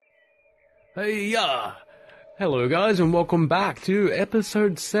Hey, hello guys, and welcome back to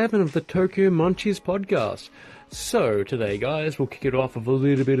episode 7 of the Tokyo Munchies podcast. So, today guys, we'll kick it off with a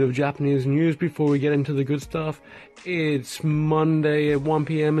little bit of Japanese news before we get into the good stuff. It's Monday at 1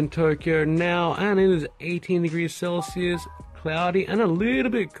 PM in Tokyo now, and it is 18 degrees Celsius, cloudy, and a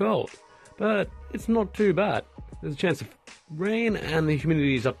little bit cold. But it's not too bad. There's a chance of rain, and the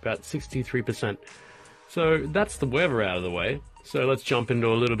humidity is up about 63%. So, that's the weather out of the way. So let's jump into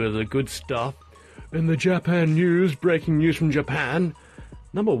a little bit of the good stuff. In the Japan news, breaking news from Japan.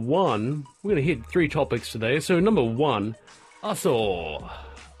 Number 1, we're going to hit 3 topics today. So number 1, Aso.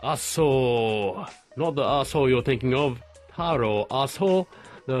 Not the asshole you're thinking of, Taro Aso,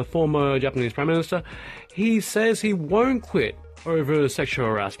 the former Japanese Prime Minister. He says he won't quit over the sexual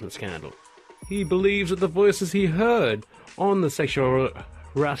harassment scandal. He believes that the voices he heard on the sexual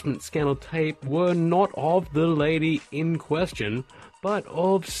harassment scandal tape were not of the lady in question, but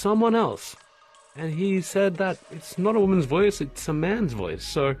of someone else. And he said that it's not a woman's voice, it's a man's voice.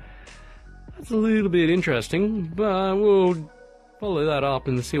 So that's a little bit interesting, but we'll follow that up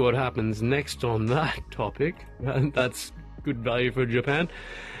and see what happens next on that topic. That's good value for Japan.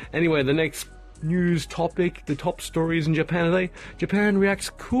 Anyway, the next news topic, the top stories in Japan today. Japan reacts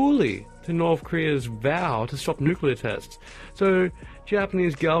coolly to North Korea's vow to stop nuclear tests. So,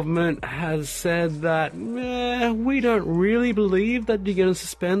 Japanese government has said that, we don't really believe that you're going to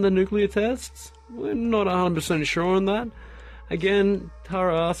suspend the nuclear tests. We're not 100% sure on that. Again,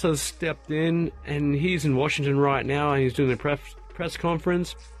 Taro Aso stepped in, and he's in Washington right now, and he's doing a press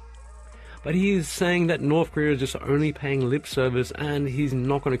conference. But he's saying that North Korea is just only paying lip service, and he's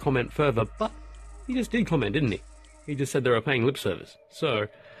not going to comment further. But he just did comment, didn't he? He just said they were paying lip service. So,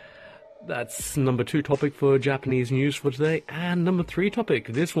 that's number 2 topic for Japanese news for today. And number 3 topic,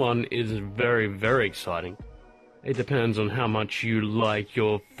 this one is very, very exciting. It depends on how much you like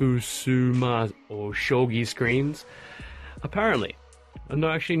your Fusuma or Shogi screens. Apparently, no,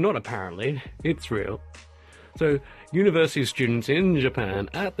 actually not apparently, it's real. So, university students in Japan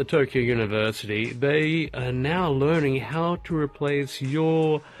at the Tokyo University, they are now learning how to replace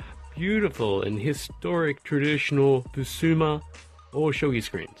your beautiful and historic traditional Fusuma or Shogi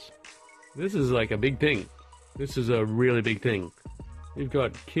screens. This is like a big thing. This is a really big thing. You've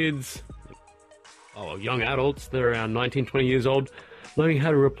got kids, young adults, they're around 19, 20 years old, learning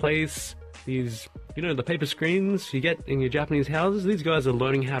how to replace these, the paper screens you get in your Japanese houses. These guys are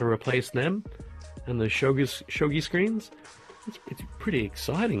learning how to replace them and the shogi screens. It's pretty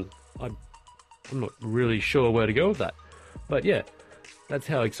exciting. I'm not really sure where to go with that. But yeah, that's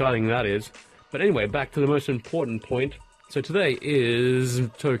how exciting that is. But anyway, back to the most important point. So today is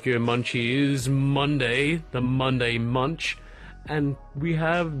Tokyo Munchies Monday, the Monday Munch, and we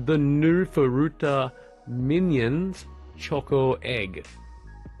have the new Furuta Minions Choco Egg.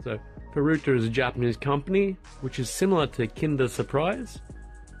 So Furuta is a Japanese company, which is similar to Kinder Surprise,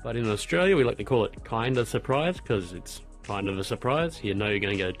 but in Australia we like to call it Kinda Surprise, because it's kind of a surprise. You know you're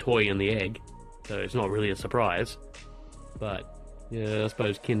going to get a toy in the egg, so it's not really a surprise. But yeah, I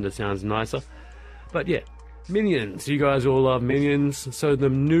suppose Kinder sounds nicer. But yeah. Minions, you guys all love Minions, so the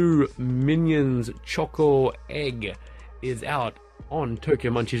new Minions Choco Egg is out on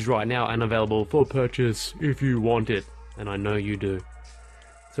Tokyo Munchies right now and available for purchase if you want it, and I know you do.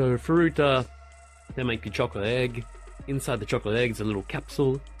 So Furuta, they make the chocolate egg. Inside the chocolate egg is a little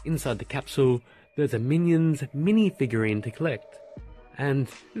capsule. Inside the capsule, there's a Minions mini figurine to collect. And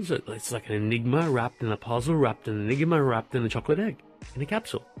it's like an enigma wrapped in a puzzle, wrapped in an enigma, wrapped in a chocolate egg, in a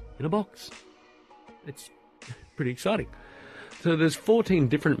capsule, in a box. It's pretty exciting. So there's 14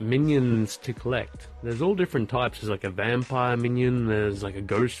 different minions to collect. There's all different types. There's like a vampire minion, there's like a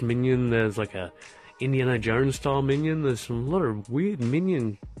ghost minion, there's like a Indiana Jones style minion. There's a lot of weird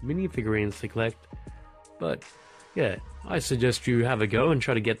mini figurines to collect. But yeah, I suggest you have a go and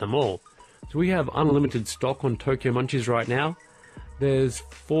try to get them all. So we have unlimited stock on Tokyo Munchies right now. There's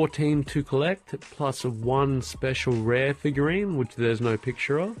 14 to collect, plus 1 special rare figurine, which there's no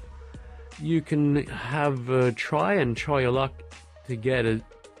picture of. You can have a try your luck to get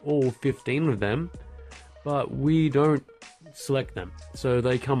all 15 of them, but we don't select them, so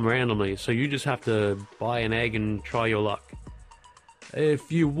they come randomly, so you just have to buy an egg and try your luck.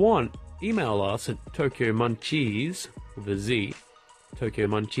 If you want, email us at tokyomunchies with a Z,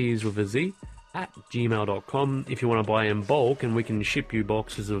 tokyomunchies with a Z, at gmail.com if you want to buy in bulk, and we can ship you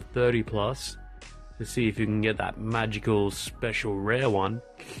boxes of 30 plus to see if you can get that magical special rare one.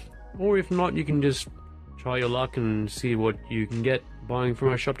 Or if not, you can just try your luck and see what you can get buying from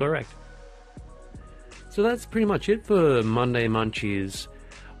our shop direct. So that's pretty much it for Monday Munchies.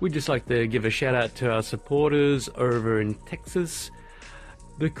 We'd just like to give a shout out to our supporters over in Texas.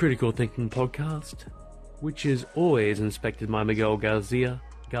 the Critical Thinking Podcast, which is always inspected by Miguel Garza,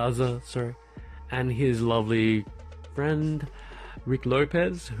 and his lovely friend Rick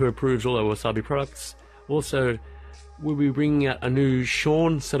Lopez, who approves all our wasabi products. Also, we'll be bringing out a new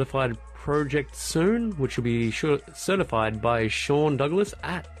Sean certified project soon, which will be certified by Sean Douglas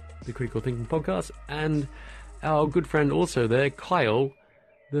at the Critical Thinking Podcast, and our good friend also there, Kyle,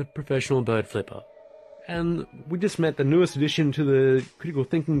 the professional bird flipper. And we just met the newest addition to the Critical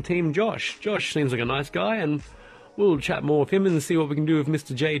Thinking team, Josh. Josh seems like a nice guy, and we'll chat more with him and see what we can do with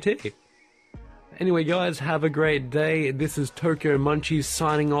Mr. JT. Anyway, guys, have a great day. This is Tokyo Munchies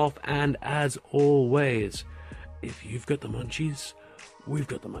signing off, and as always, if you've got the munchies, we've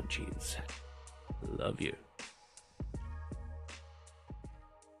got the munchies. Love you.